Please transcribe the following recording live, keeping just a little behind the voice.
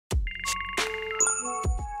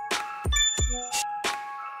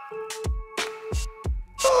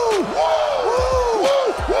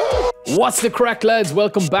What's the crack, lads?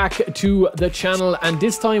 Welcome back to the channel, and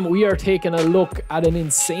this time we are taking a look at an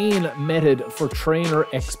insane method for trainer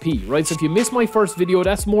XP, right? So if you missed my first video,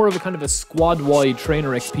 that's more of a kind of a squad-wide trainer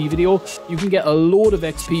XP video. You can get a load of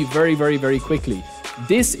XP very quickly.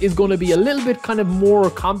 This is going to be a little bit kind of more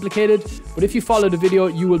complicated, but if you follow the video,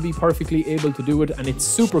 you will be perfectly able to do it, and it's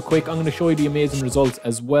super quick. I'm going to show you the amazing results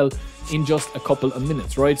as well in just a couple of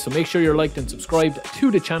minutes, right? So make sure you're liked and subscribed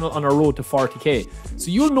to the channel on our road to 40k. So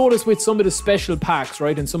you'll notice with some of the special packs,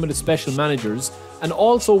 right, and some of the special managers, and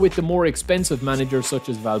also with the more expensive managers such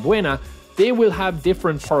as Valbuena, they will have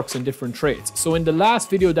different perks and different traits. So in the last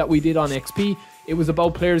video that we did on XP, it was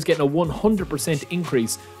about players getting a 100%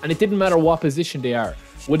 increase, and it didn't matter what position they are.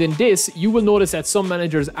 Within this, you will notice that some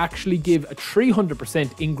managers actually give a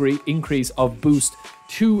 300% increase of boost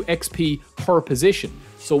to XP per position.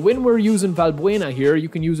 So when we're using Valbuena here, you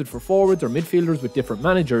can use it for forwards or midfielders with different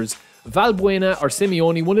managers. Valbuena or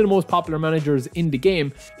Simeone, one of the most popular managers in the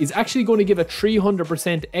game, is actually going to give a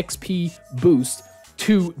 300% XP boost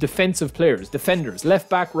to defensive players, defenders, left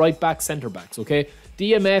back, right back, centre backs, okay?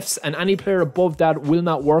 DMFs and any player above that will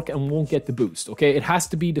not work and won't get the boost, okay? It has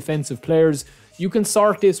to be defensive players. You can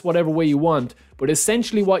sort this whatever way you want, but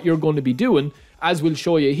essentially what you're going to be doing, as we'll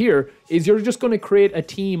show you here, is you're just going to create a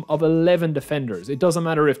team of 11 defenders. It doesn't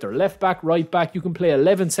matter if they're left back, right back. You can play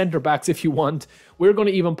 11 centre backs if you want. We're going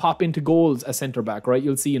to even pop into goals as centre back, right?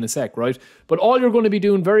 You'll see in a sec, right? But all you're going to be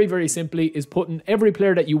doing very simply is putting every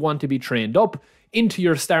player that you want to be trained up into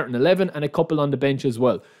your starting 11 and a couple on the bench as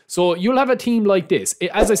well. So you'll have a team like this.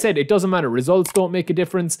 As I said, it doesn't matter. Results don't make a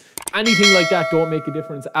difference. Anything like that don't make a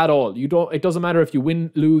difference at all. It doesn't matter if you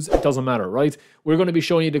win, lose, it doesn't matter, right? We're going to be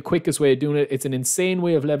showing you the quickest way of doing it. It's an insane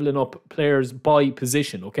way of leveling up players by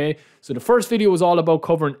position, okay? So the first video was all about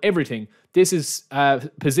covering everything. This is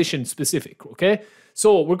position specific, okay?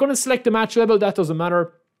 So we're going to select the match level. That doesn't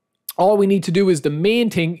matter. All we need to do is the main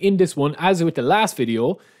thing in this one, as with the last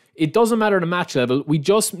video. It doesn't matter the match level. We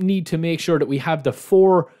just need to make sure that we have the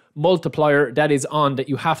 4 multiplier that is on that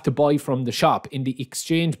you have to buy from the shop in the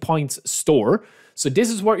exchange points store. So this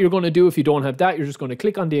is what you're going to do. If you don't have that, you're just going to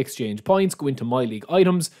click on the exchange points, go into My League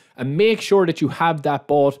items, and make sure that you have that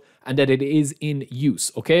bought and that it is in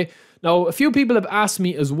use, okay? Now, a few people have asked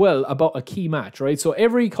me as well about a key match, right? So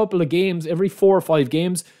every couple of games, every 4 or 5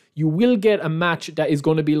 games, you will get a match that is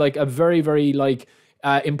going to be like a very like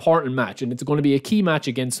important match, and it's going to be a key match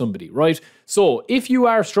against somebody, right? So if you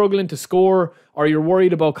are struggling to score, or you're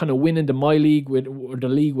worried about kind of winning the My League or the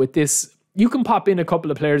league with this, you can pop in a couple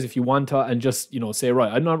of players if you want to and just, you know, say,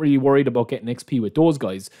 right, I'm not really worried about getting XP with those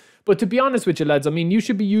guys. But to be honest with you, lads, I mean, you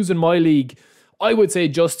should be using My League, I would say,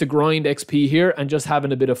 just to grind XP here and just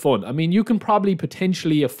having a bit of fun. I mean, you can probably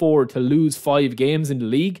potentially afford to lose 5 games in the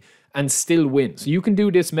league and still win. So you can do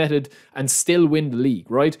this method and still win the league,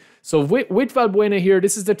 right? So with Valbuena here,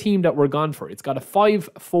 this is the team that we're gone for. It's got a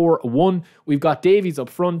 5-4-1. We've got Davies up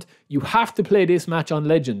front. You have to play this match on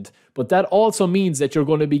Legend, but that also means that you're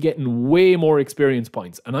going to be getting way more experience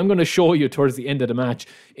points. And I'm going to show you towards the end of the match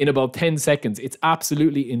in about 10 seconds. It's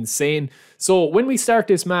absolutely insane. So when we start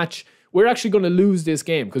this match, we're actually going to lose this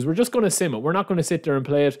game because we're just going to sim it. We're not going to sit there and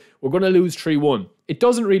play it. We're going to lose 3-1. It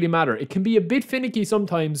doesn't really matter. It can be a bit finicky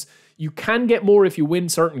sometimes. You can get more if you win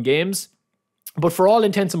certain games. But for all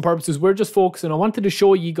intents and purposes, we're just focusing. I wanted to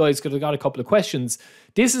show you guys because I got a couple of questions.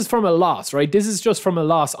 This is from a loss, right? This is just from a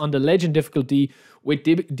loss on the Legend difficulty with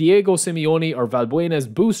Diego Simeone or Valbuena's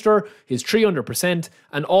booster, his 300%,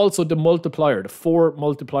 and also the multiplier, the 4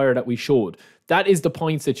 multiplier that we showed. That is the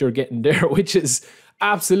points that you're getting there, which is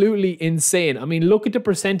absolutely insane. I mean, look at the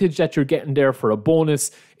percentage that you're getting there for a bonus.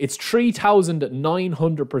 It's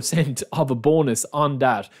 3,900% of a bonus on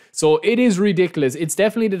that. So it is ridiculous. It's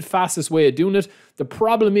definitely the fastest way of doing it. The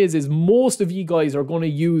problem is most of you guys are going to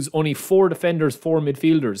use only 4 defenders, 4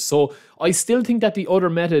 midfielders. So I still think that the other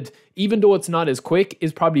method, even though it's not as quick,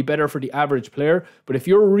 is probably better for the average player. But if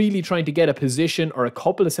you're really trying to get a position or a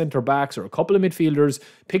couple of centre backs or a couple of midfielders,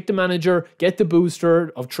 pick the manager, get the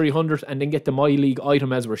booster of 300, and then get the My League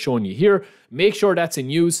item as we're showing you here. Make sure that's in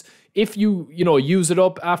use. If you use it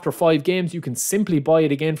up after 5 games, you can simply buy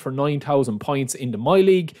it again for 9,000 points in the My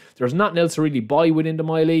League. There's nothing else to really buy within the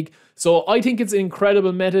My League. So I think it's an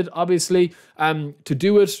incredible method, obviously, to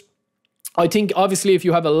do it. I think, obviously, if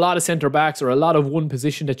you have a lot of centre-backs or a lot of one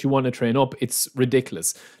position that you want to train up, it's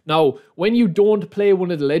ridiculous. Now, when you don't play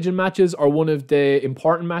one of the Legend matches or one of the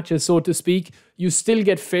important matches, so to speak, you still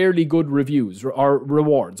get fairly good reviews or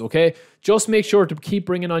rewards, okay? Just make sure to keep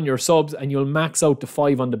bringing on your subs and you'll max out to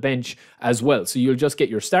 5 on the bench as well. So you'll just get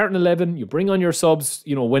your starting 11, you bring on your subs,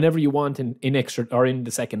 you know, whenever you want in extra or in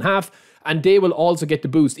the second half, and they will also get the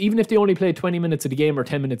boost, even if they only play 20 minutes of the game or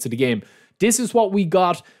 10 minutes of the game. This is what we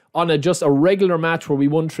got on just a regular match where we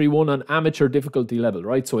won 3-1 on amateur difficulty level,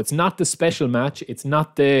 right? So it's not the special match. It's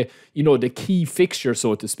not the, you know, the key fixture,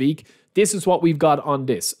 so to speak. This is what we've got on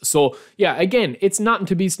this. So yeah, again, it's nothing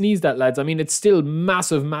to be sneezed at, lads. I mean, it's still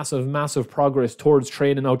massive, massive, massive progress towards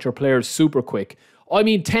training out your players super quick. I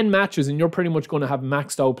mean, 10 matches and you're pretty much going to have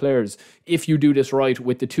maxed out players if you do this right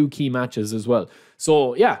with the 2 key matches as well.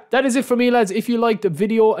 So yeah, that is it for me, lads. If you liked the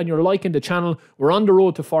video and you're liking the channel, we're on the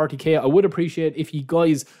road to 40k. I would appreciate if you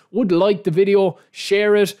guys would like the video,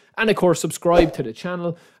 share it, and of course, subscribe to the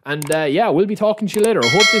channel. And yeah, we'll be talking to you later. I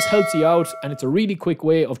hope this helps you out, and it's a really quick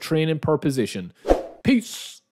way of training per position. Peace.